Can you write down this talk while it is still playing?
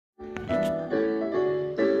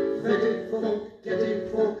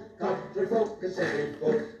city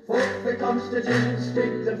folk. Folk for Constantine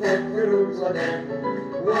Street and folk for Rules Lane.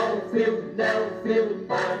 Wallfield, Nellfield,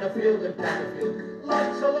 Bannerfield and Canterfield.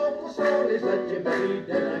 Lots of local stories that you may read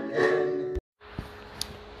in a can.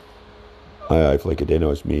 Aye, like it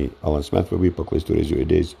it's me, Alan Smith, with Weekly Stories of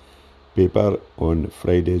today's paper on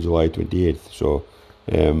Friday, July 28th. So,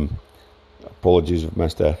 apologies if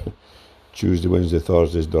missed a Tuesday, Wednesday,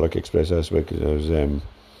 Thursday's Doric Express this week, because I was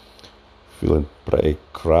feeling pretty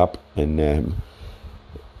crap, and I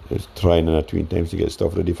was trying in between times to get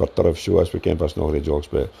stuff ready for Turf show this weekend for Snoggery Jocks,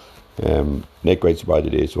 but not quite so bad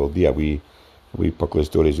today, so I'll do a wee Weekly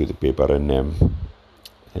Stories with the paper and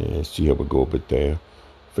see how we go, but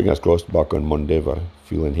fingers crossed back on Monday. We're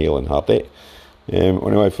feeling hale and hearty.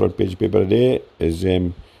 On our front page paper today is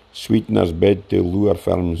Sweetener's bid to lure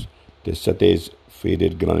firms to city's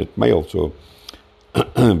faded granite mile. So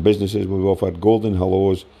businesses will be offered golden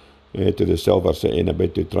hellos to the Silver City in a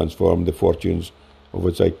bid to transform the fortunes of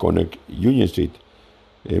its iconic Union Street.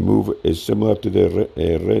 A move is similar to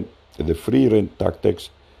the free rent tactics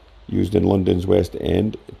used in London's West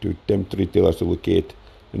End to tempt retailers to locate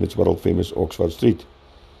in its world famous Oxford Street.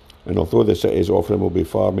 And although the city's offering will be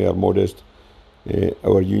far more modest,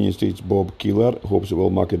 our Union Street's Bob Keeler hopes it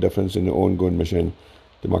will make a difference in the ongoing mission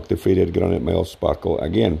to make the faded granite mile sparkle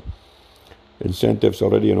again. Incentives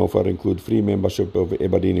already on offer include free membership of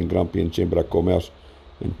Aberdeen and Grampian Chamber of Commerce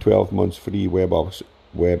and 12 months free web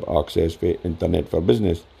access for Internet for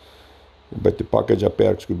Business. But the package of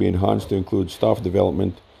perks could be enhanced to include staff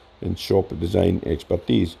development and shop design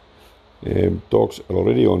expertise. Talks are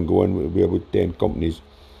already ongoing with about 10 companies.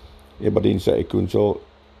 Aberdeen City Council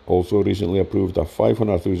also recently approved a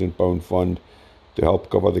 £500,000 fund to help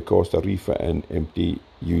cover the cost of refitting empty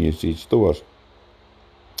Union Street stores.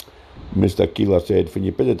 Mr. Keeler said, when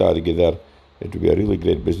you put it all together, it would be a really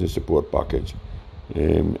great business support package.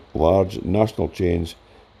 Large national chains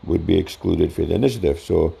would be excluded from the initiative.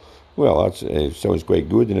 So, well, that sounds quite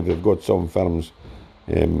good. And if they've got some firms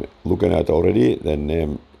looking at it already,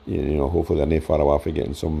 then hopefully they're not far away from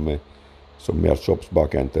getting some more shops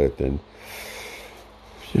back into it, and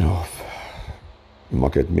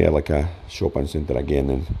make it more like a shopping centre again,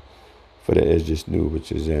 and for it is just new,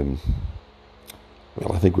 which is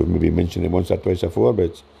I think we've maybe mentioned it once or twice before, but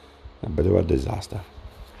it's a bit of a disaster.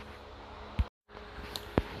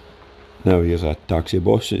 Now here's a taxi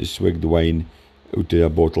boss that swigged wine out of a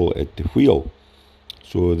bottle at the wheel.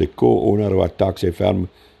 So the co-owner of a taxi firm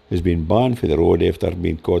has been banned from the road after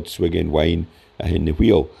being caught swigging wine in the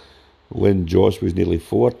wheel. Lynn Joss was nearly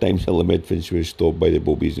 4 times the limit when she was stopped by the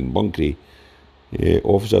bobbies in Bunkree.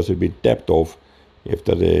 Officers had been tipped off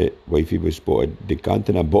after the wifey was spotted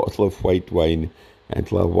decanting a bottle of white wine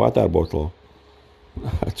into a water bottle.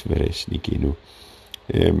 That's very sneaky,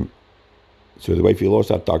 So the wifey lost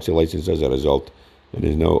her taxi licence as a result and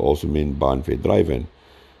is now also been banned from driving.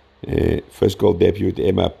 Fiscal Deputy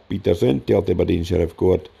Emma Peterson told the Aberdeen Sheriff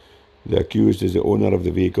Court the accused is the owner of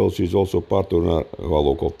the vehicle. She is also part owner of a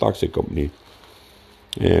local taxi company.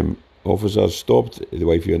 Officers stopped the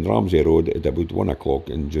wifey on Ramsey Road at about 1 o'clock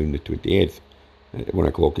on June the 28th, 1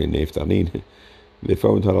 o'clock in the afternoon. They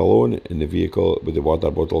found her alone in the vehicle with the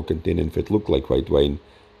water bottle containing what looked like white wine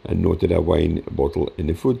and noted a wine bottle in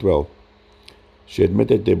the footwell. She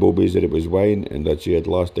admitted to bobbies that it was wine and that she had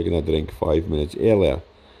last taken a drink 5 minutes earlier.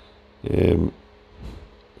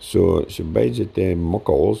 So she bides at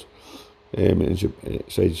Muckles, and she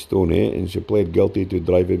said Stoney, and she pled guilty to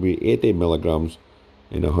driving with 80 milligrams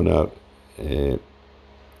in 100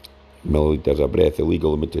 millilitres of breath. The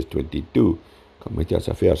legal limit is 22. That's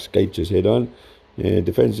a fair skate, she said on.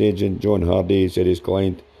 Defence agent John Hardy said his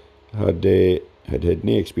client had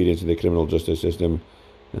no experience in the criminal justice system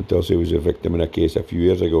until she was a victim in a case a few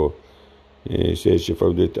years ago. He says she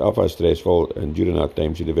found it awful stressful, and during that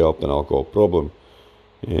time she developed an alcohol problem.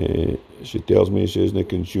 She tells me she hasn't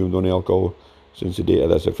consumed any alcohol since the date of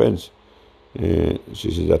this offence.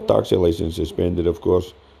 She says her taxi licence suspended, of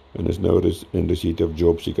course, and is now in receipt of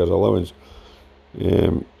job seekers allowance.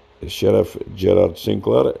 Sheriff Gerard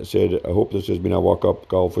Sinclair said, I hope this has been a wake-up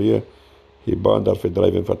call for you. He banned her for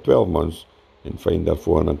driving for 12 months and fined her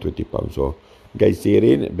 £420. So, guys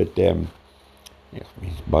saying, but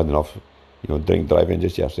it's bad enough, driving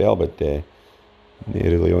just yourself, but not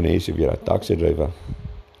really on ace if you're a taxi driver.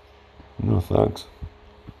 No thanks.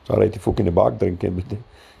 It's alright to folk in the back drinking, but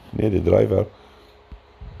not the driver.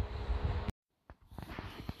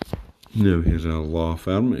 Now here's a law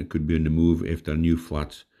firm. It could be on the move after new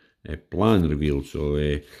flats plan revealed. So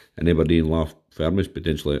an Aberdeen law firm is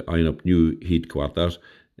potentially eyeing up new headquarters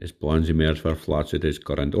as plans emerge for flats at its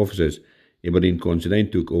current offices. Aberdeen Considine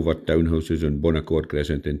took over townhouses on Bonaccord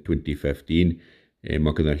Crescent in 2015,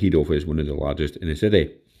 making their head office one of the largest in the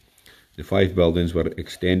city. The 5 buildings were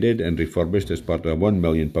extended and refurbished as part of a £1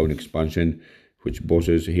 million expansion, which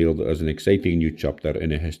bosses hailed as an exciting new chapter in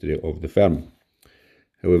the history of the firm.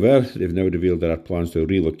 However, they've now revealed there are plans to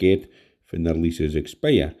relocate when their leases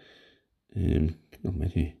expire.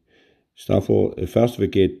 Staff will first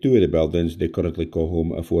vacate 2 of the buildings they currently call home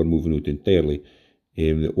before moving out entirely.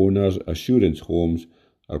 The owners, Assurance Homes,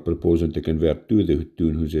 are proposing to convert 2 of the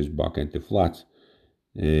townhouses back into flats.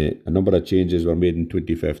 A number of changes were made in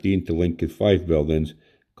 2015 to link the 5 buildings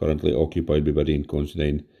currently occupied by Aberdeen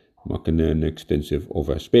Considine, making an extensive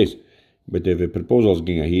office space. But if the proposals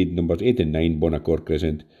going ahead, numbers 8 and 9 Bonaccord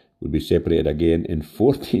Crescent would be separated again, and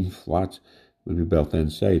 14 flats would be built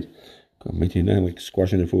inside. God mighty now, like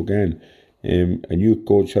squashing the folk in. A new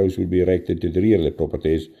coach house would be erected to the rear of the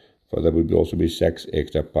properties, for there would also be 6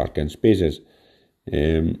 extra parking spaces.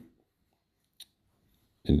 And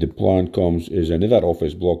the plan comes is another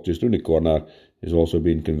office block just round the corner is also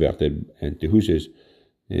being converted into houses.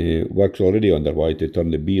 Work's already underway to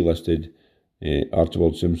turn the B-listed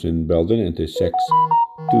Archibald Simpson building into 6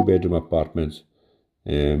 2-bedroom apartments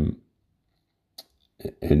and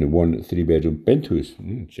 1 3-bedroom penthouse.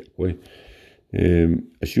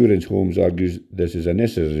 Assurance Homes argues this is a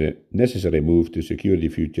necessary move to secure the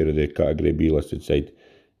future of the Category B listed site,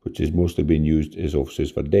 which has mostly been used as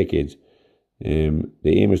offices for decades. The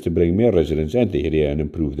aim is to bring more residents into the area and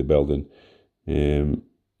improve the building,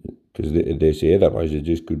 because they say otherwise it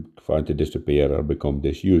just could find to disappear or become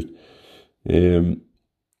disused. So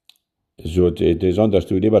it is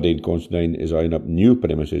understood Aberdeen Considine is eyeing up new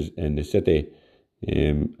premises in the city.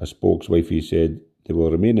 A spokeswifey said they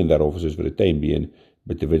will remain in their offices for the time being,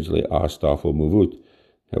 but eventually our staff will move out.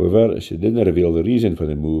 However, she didn't reveal the reason for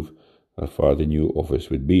the move or far the new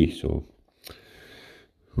office would be. So,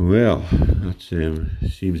 well, that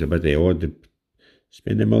seems a bit odd to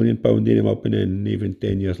spend £1 million on him up and then even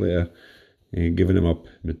 10 years later giving him up.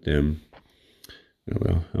 But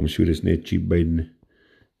well, I'm sure it's not cheap buying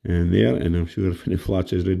there, and I'm sure when the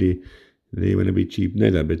flats is ready, they won't be cheap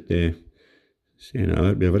neither. But saying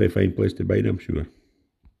that'd be a very fine place to buy them, I'm sure.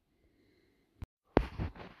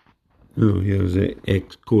 Oh, here's the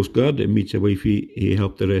ex-Coast Guard that meets a wifey he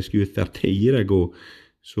helped to rescue 30 years ago.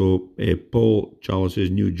 So Paul Charles's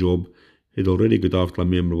new job had already got off to a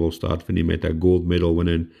memorable start when he met a gold medal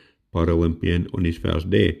winning Paralympian on his first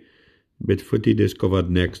day. But what he discovered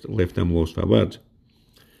next left him lost for words.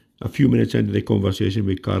 A few minutes into the conversation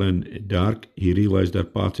with Karen Dark, he realised their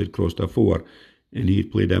paths had crossed afore, and he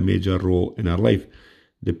had played a major role in her life.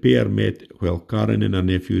 The pair met while Karen and her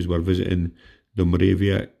nephews were visiting the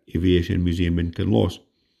Moravia Aviation Museum in Kinloss.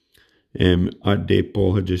 That day,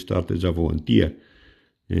 Paul had just started as a volunteer.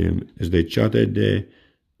 As they chatted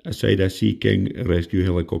aside a Sea King rescue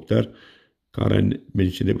helicopter, Karen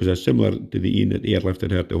mentioned it was similar to the Ian that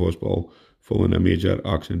airlifted her to hospital following a major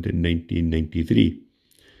accident in 1993.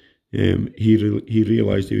 He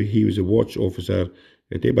realised he was a watch officer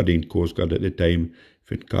at Aberdeen Coast Guard at the time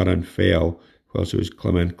when Karen fell while she was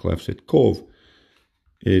climbing cliffs at Cove.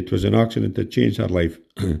 It was an accident that changed her life.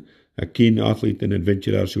 A keen athlete and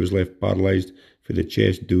adventurer, she was left paralysed for the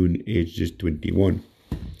chest down, aged just 21.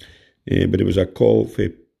 But it was a call for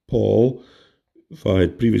Paul, who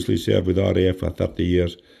had previously served with RAF for 30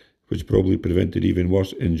 years, which probably prevented even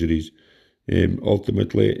worse injuries.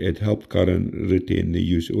 Ultimately, it helped Karen retain the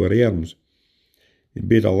use of her arms.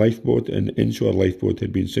 Both a lifeboat and inshore lifeboat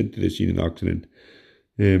had been sent to the scene of the accident.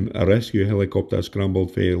 A rescue helicopter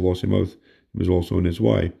scrambled for Lossiemouth and was also on its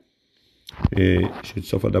way. She had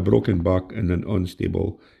suffered a broken back and an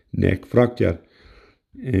unstable neck fracture.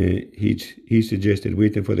 He suggested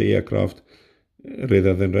waiting for the aircraft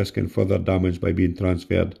rather than risking further damage by being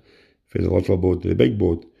transferred from the little boat to the big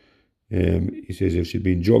boat. He says if she'd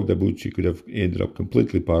been jogged about, she could have ended up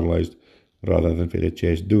completely paralysed rather than for the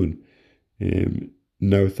chest down.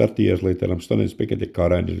 Now, 30 years later, I'm still speaking to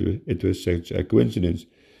Karen, and it was such a coincidence.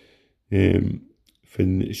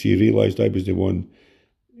 When she realised I was the one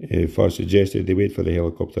first suggested they wait for the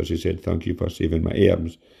helicopter, she said, "Thank you for saving my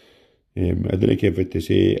arms." I didn't care what to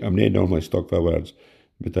say. I'm not normally stuck for words,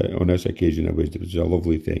 but on this occasion it was a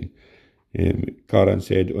lovely thing. Karen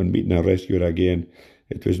said on meeting a rescuer again,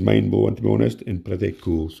 it was mind-blowing to be honest, and pretty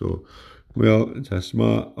cool. So, well, it's a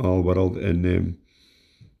smart all world, and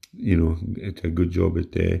it's a good job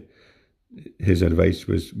that his advice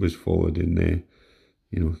was followed, and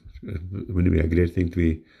it wouldn't be a great thing to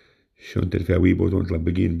be shunted for a wee boat until a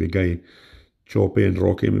big guy choppy and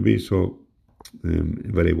rocky maybe. So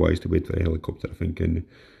very wise to wait for a helicopter, I think, and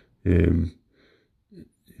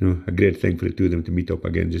a great thing for the two of them to meet up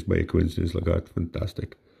again just by a coincidence like that.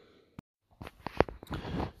 Fantastic.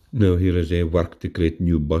 Now here is a work to create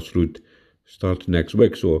new bus route. Starts next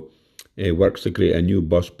week. So works to create a new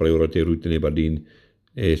bus priority route in Aberdeen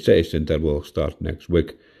city centre will start next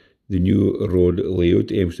week. The new road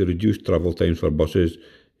layout aims to reduce travel times for buses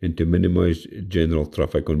and to minimise general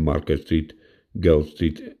traffic on Market Street, Guild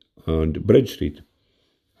Street and Bridge Street.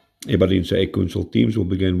 Aberdeen City Council teams will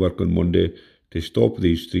begin work on Monday to stop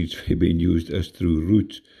these streets from being used as through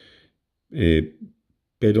routes.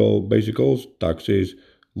 Pedal bicycles, taxis,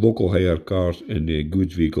 local hire cars and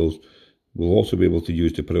goods vehicles will also be able to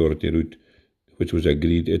use the priority route, which was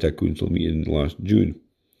agreed at a council meeting last June.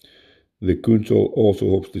 The council also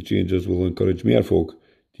hopes the changes will encourage more folk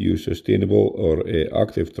to use sustainable or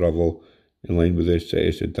active travel in line with the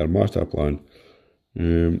city centre master plan.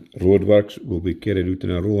 Roadworks will be carried out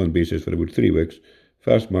on a rolling basis for about 3 weeks.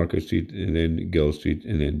 First Market Street and then Guild Street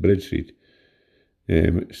and then Bridge Street.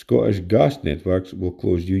 Scottish Gas Networks will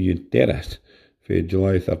close Union Terrace from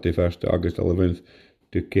July 31st to August 11th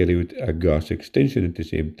to carry out a gas extension at the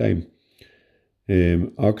same time.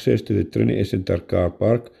 Access to the Trinity Centre car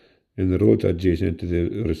park and the roads adjacent to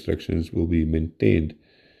the restrictions will be maintained.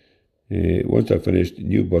 Once they're finished,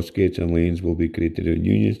 new bus gates and lanes will be created on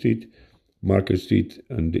Union Street, Market Street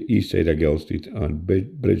and the east side of Guild Street and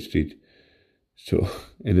Bridge Street. So,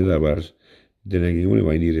 in other words, then you only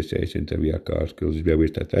want near the city centre with your cars because it'll be a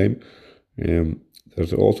waste of time.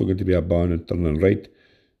 There's also going to be a ban on turning right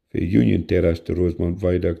for Union Terrace to Rosemont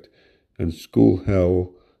Viaduct, and School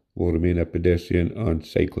Hill will remain a pedestrian and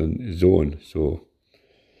cycling zone. So,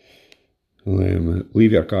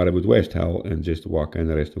 leave your car about West Hill and just walk in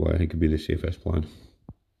the rest of the way. I think would be the safest plan.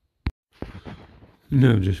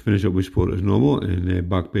 Now, just finish up with sport as normal, and the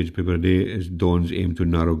back page paper today is Don's aim to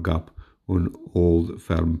narrow gap on Old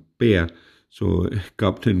Firm pair. So,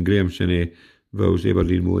 Captain Graham Shinney vows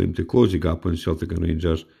Aberdeen will aim to close the gap on Celtic and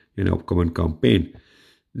Rangers in the upcoming campaign.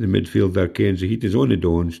 The midfielder Ken's the heat is on the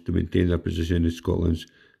Dons to maintain their position as Scotland's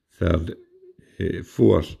third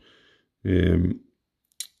force.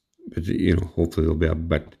 But, hopefully they'll be a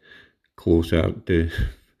bit closer to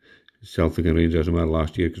Celtic and Rangers than we were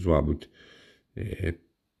last year, because we're about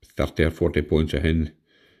 30 or 40 points ahead.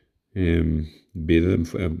 Both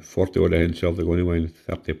of them 40 odd ahead Celtic anyway, and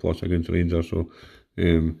 30 plus against Rangers. So,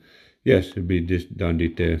 yes, it'd be just dandy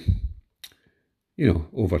to,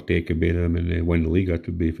 overtake both of them and win the league. That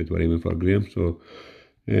would be if it were aiming for Graham. So,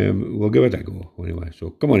 we'll give it a go anyway.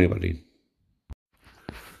 So, come on, Aberdeen.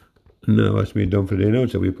 Now, that's me done for today. Now,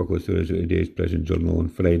 it's a wee couple of stories of today's Present Journal on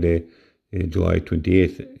Friday, July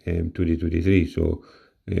 28th, 2023. So,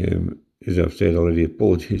 as I've said already,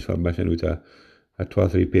 apologies for missing out a 2 or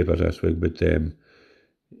 3 papers this week, but I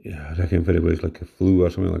reckon if it was like a flu or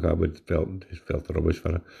something like that, but just felt rubbish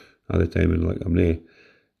for it at the time, and I'm not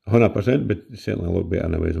 100%, but certainly a lot better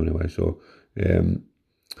anyway. So, and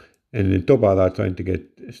on top of that, trying to get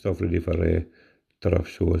stuff ready for Turf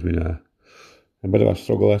Show has been a bit of a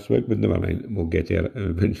struggle this week, but never mind, we'll get there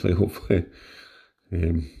eventually, hopefully.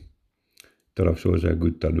 Turf Show is a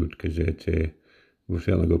good turnout, because we've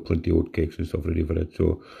certainly got plenty of oat cakes and stuff ready for it.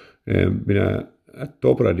 So, been a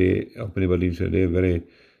topper of day up in Aberdeen today, very,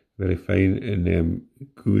 very fine, and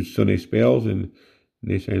good sunny spells, and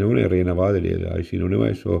nice and only rain of other day that I've seen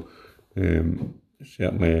anyway. So,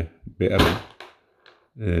 certainly better than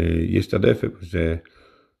yesterday, if it was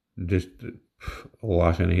just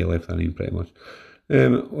last and he left than pretty much.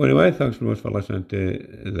 Anyway, thanks very much for listening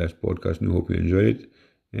to this podcast, and I hope you enjoyed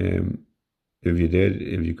it. If you did,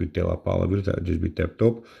 if you could tell a pal about it, that would just be tip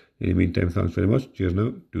top. In the meantime, thanks very much. Cheers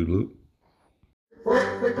now. Toodaloo.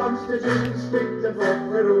 Fuck the Constitution, speak the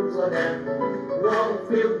fuck the rules of them.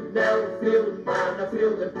 Wallfield, Nellfield,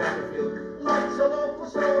 Manorfield and Canterfield. Lots of local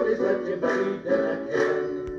stories that you made in a